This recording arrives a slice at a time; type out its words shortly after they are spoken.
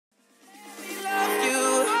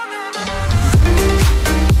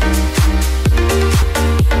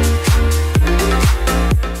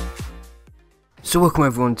So welcome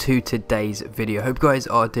everyone to today's video. Hope you guys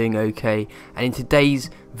are doing okay, and in today's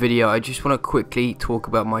video I just want to quickly talk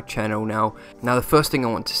about my channel now. The first thing I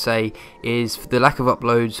want to say is, for the lack of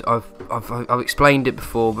uploads, I've explained it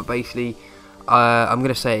before, but basically I'm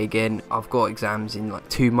going to say it again. I've got exams in like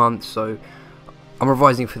 2 months, so I'm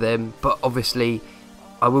revising for them, but obviously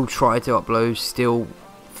I will try to upload still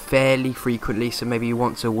fairly frequently, so maybe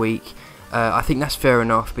once a week. I think that's fair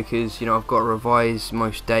enough because, you know, I've got to revise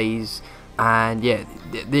most days. And yeah,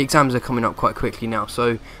 the exams are coming up quite quickly now,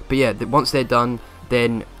 so but yeah, once they're done,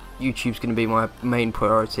 then YouTube's going to be my main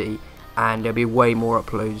priority, and there'll be way more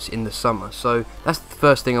uploads in the summer. So that's the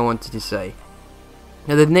first thing I wanted to say.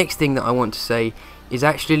 Now the next thing that I want to say is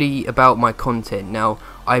actually about my content. Now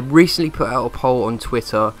I recently put out a poll on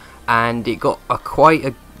Twitter, and it got quite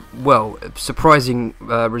a surprising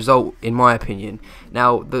result in my opinion.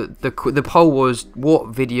 Now the poll was,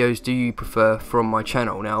 what videos do you prefer from my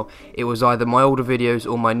channel? Now it was either my older videos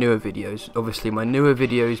or my newer videos. Obviously my newer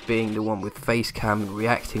videos being the one with face cam and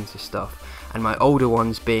reacting to stuff, and my older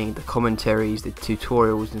ones being the commentaries, the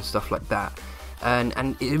tutorials and stuff like that.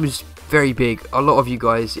 And it was very big. A lot of you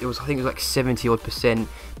guys, I think it was like 70%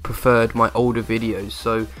 preferred my older videos.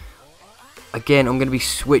 So again, I'm going to be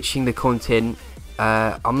switching the content.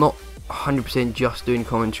 I'm not 100% just doing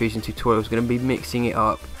commentaries and tutorials. Going to be mixing it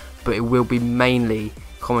up, but it will be mainly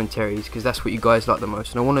commentaries because that's what you guys like the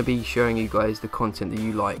most, and I want to be showing you guys the content that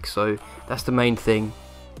you like. So that's the main thing.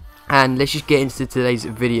 And let's just get into today's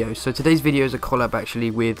video. So today's video is a collab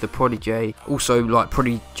actually with the ProdiJ, also like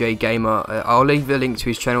ProdiJayGamer. I'll leave a link to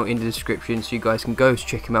his channel in the description so you guys can go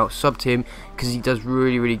check him out, sub to him, because he does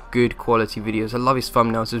really good quality videos. I love his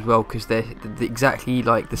thumbnails as well because they're exactly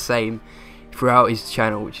like the same throughout his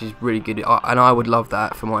channel, which is really good, and I would love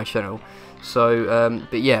that for my channel. So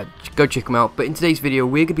but yeah, go check him out. But in today's video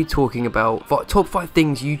we're going to be talking about top 5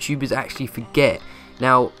 things YouTubers actually forget.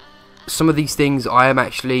 Now some of these things I've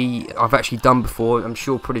actually done before. I'm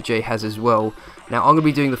sure ProdiJ has as well. Now I'm going to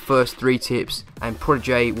be doing the first 3 tips, and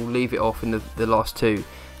ProdiJ will leave it off in the last 2.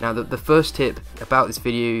 Now the first tip about this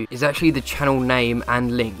video is actually the channel name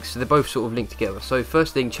and links, so they're both sort of linked together. So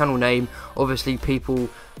first thing, channel name. Obviously people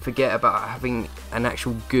forget about having an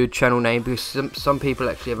actual good channel name because some people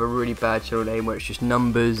actually have a really bad channel name where it's just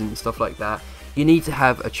numbers and stuff like that. You need to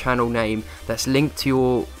have a channel name that's linked to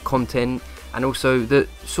your content, and also that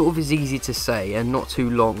sort of is easy to say and not too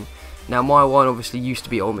long. Now my one obviously used to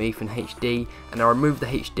be UltimateEthan HD, and I removed the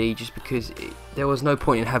HD just because there was no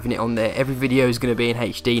point in having it on there. Every video is going to be in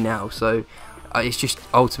HD now, so it's just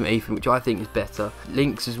UltimateEthan, which I think is better.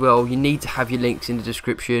 Links as well, you need to have your links in the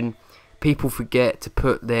description. People forget to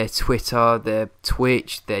put their Twitter, their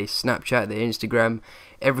Twitch, their Snapchat, their Instagram,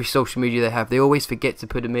 every social media they have, they always forget to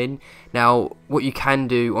put them in. Now what you can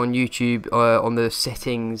do on YouTube, on the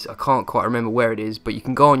settings, I can't quite remember where it is, but you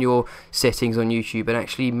can go on your settings on YouTube and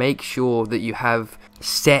actually make sure that you have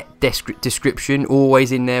set description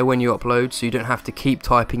always in there when you upload, so you don't have to keep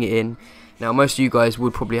typing it in. Now most of you guys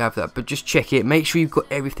would probably have that, but just check it, make sure you've got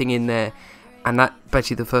everything in there. And that's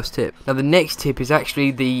basically the first tip. Now the next tip is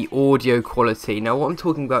actually the audio quality. Now what I'm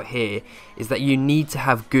talking about here is that you need to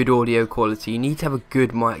have good audio quality. You need to have a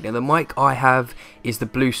good mic. Now the mic I have is the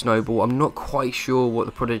Blue Snowball. I'm not quite sure what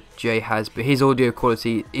the ProdiJ has, but his audio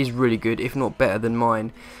quality is really good, if not better than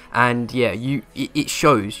mine. And yeah, it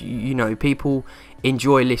shows. You know, people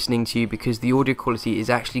enjoy listening to you because the audio quality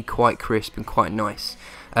is actually quite crisp and quite nice.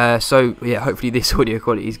 So yeah, hopefully this audio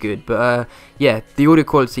quality is good, but yeah, the audio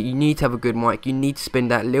quality, you need to have a good mic. You need to spend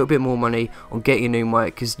that little bit more money on getting a new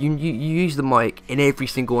mic, because you use the mic in every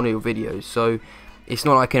single one of your videos, so it's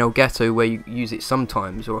not like an Elgato where you use it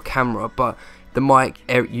sometimes, or a camera, but the mic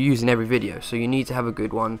you use in every video, so you need to have a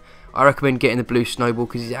good one. I recommend getting the Blue Snowball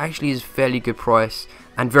because it actually is fairly good price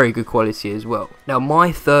and very good quality as well. Now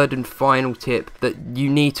my third and final tip that you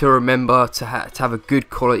need to remember to have a good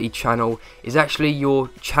quality channel is actually your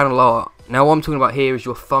channel art. Now what I'm talking about here is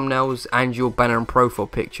your thumbnails and your banner and profile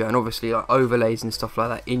picture, and obviously like overlays and stuff like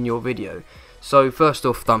that in your video. So first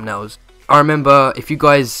off, thumbnails. I remember, if you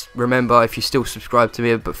guys remember, if you still subscribe to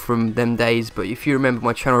me but from them days, but if you remember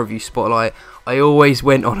my channel review spotlight, I always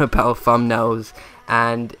went on about thumbnails,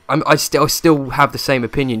 and I still have the same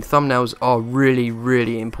opinion. Thumbnails are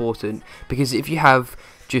really important, because if you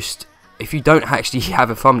don't actually have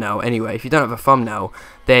a thumbnail anyway, if you don't have a thumbnail,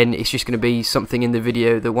 then it's just going to be something in the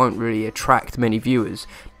video that won't really attract many viewers.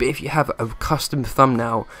 But if you have a custom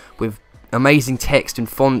thumbnail with amazing text and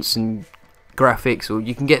fonts and graphics, or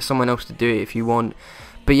you can get someone else to do it if you want,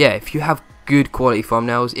 but yeah, if you have good quality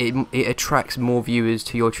thumbnails, it attracts more viewers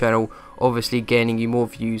to your channel, obviously gaining you more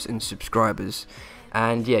views and subscribers.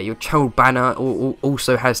 And yeah, your channel banner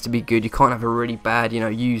also has to be good. You can't have a really bad,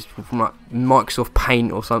 used from like Microsoft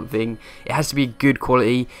Paint or something. It has to be good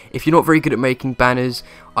quality. If you're not very good at making banners,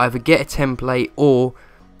 either get a template or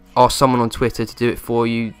ask someone on Twitter to do it for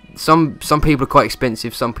you. Some people are quite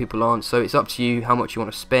expensive, some people aren't, so it's up to you how much you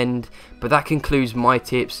want to spend. But that concludes my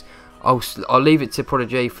tips. I'll leave it to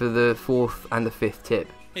ProdiJ for the 4th and the 5th tip.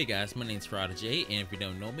 Hey guys, my name's ProdiJ, and if you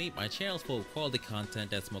don't know me, my channel is full of quality content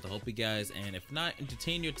that's meant to help you guys, and if not,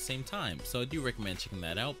 entertain you at the same time. So I do recommend checking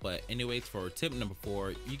that out. But anyways, for tip number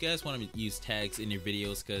 4, you guys want to use tags in your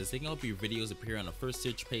videos because they can help your videos appear on the first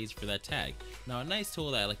search page for that tag. Now, a nice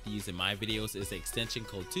tool that I like to use in my videos is the extension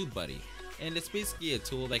called TubeBuddy. And it's basically a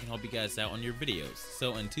tool that can help you guys out on your videos.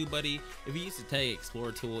 So in TubeBuddy, if you use the Tag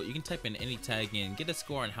Explorer tool, you can type in any tag and get a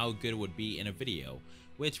score on how good it would be in a video.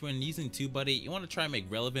 Which, when using TubeBuddy, you want to try and make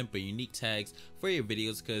relevant but unique tags for your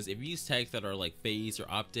videos, because if you use tags that are like phase or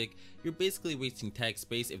optic, you're basically wasting tag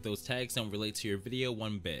space if those tags don't relate to your video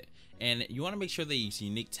one bit. And you want to make sure that you use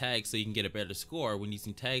unique tags so you can get a better score when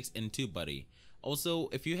using tags in TubeBuddy. Also,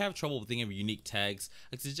 if you have trouble thinking of unique tags,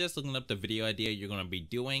 I suggest looking up the video idea you're going to be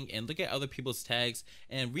doing and look at other people's tags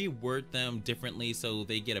and reword them differently so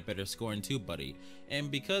they get a better score in TubeBuddy. And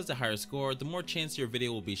because the higher score, the more chance your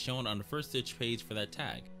video will be shown on the first search page for that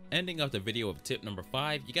tag. Ending off the video with tip number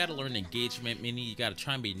 5, you gotta learn engagement, meaning you gotta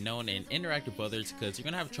try and be known and interact with others, because you're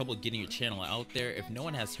gonna have trouble getting your channel out there if no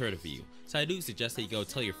one has heard of you. So I do suggest that you go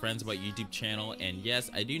tell your friends about your YouTube channel, and yes,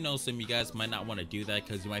 I do know some of you guys might not want to do that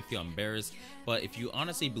because you might feel embarrassed, but if you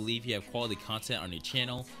honestly believe you have quality content on your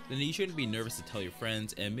channel, then you shouldn't be nervous to tell your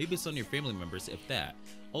friends and maybe some of your family members if that.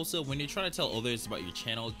 Also, when you're trying to tell others about your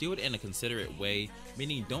channel, do it in a considerate way,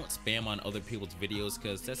 meaning don't spam on other people's videos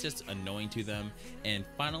because that's just annoying to them. And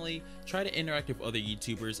finally, try to interact with other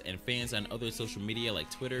YouTubers and fans on other social media like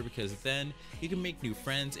Twitter, because then you can make new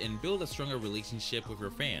friends and build a stronger relationship with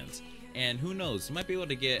your fans. And who knows, you might be able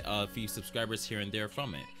to get a few subscribers here and there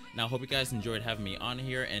from it. Now, I hope you guys enjoyed having me on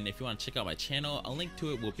here, and if you want to check out my channel, a link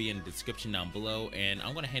to it will be in the description down below, and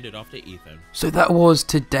I'm going to hand it off to Ethan. So that was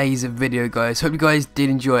today's video, guys. Hope you guys did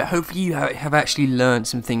enjoy it. Hopefully you have actually learned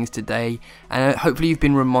some things today, and hopefully you've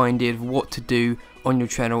been reminded of what to do on your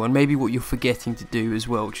channel and maybe what you're forgetting to do as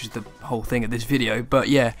well, which is the whole thing of this video. But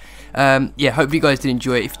yeah, hope you guys did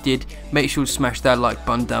enjoy it. If you did, make sure to smash that like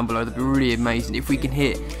button down below. That'd be really amazing if we can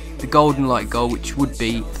hit the golden like goal, which would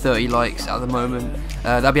be 30 likes at the moment.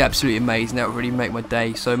 That'd be absolutely amazing. That would really make my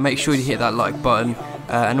day. So make sure you hit that like button,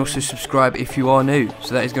 and also subscribe if you are new.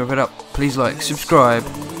 So that is going to wrap it up. Please like, subscribe,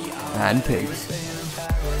 and peace.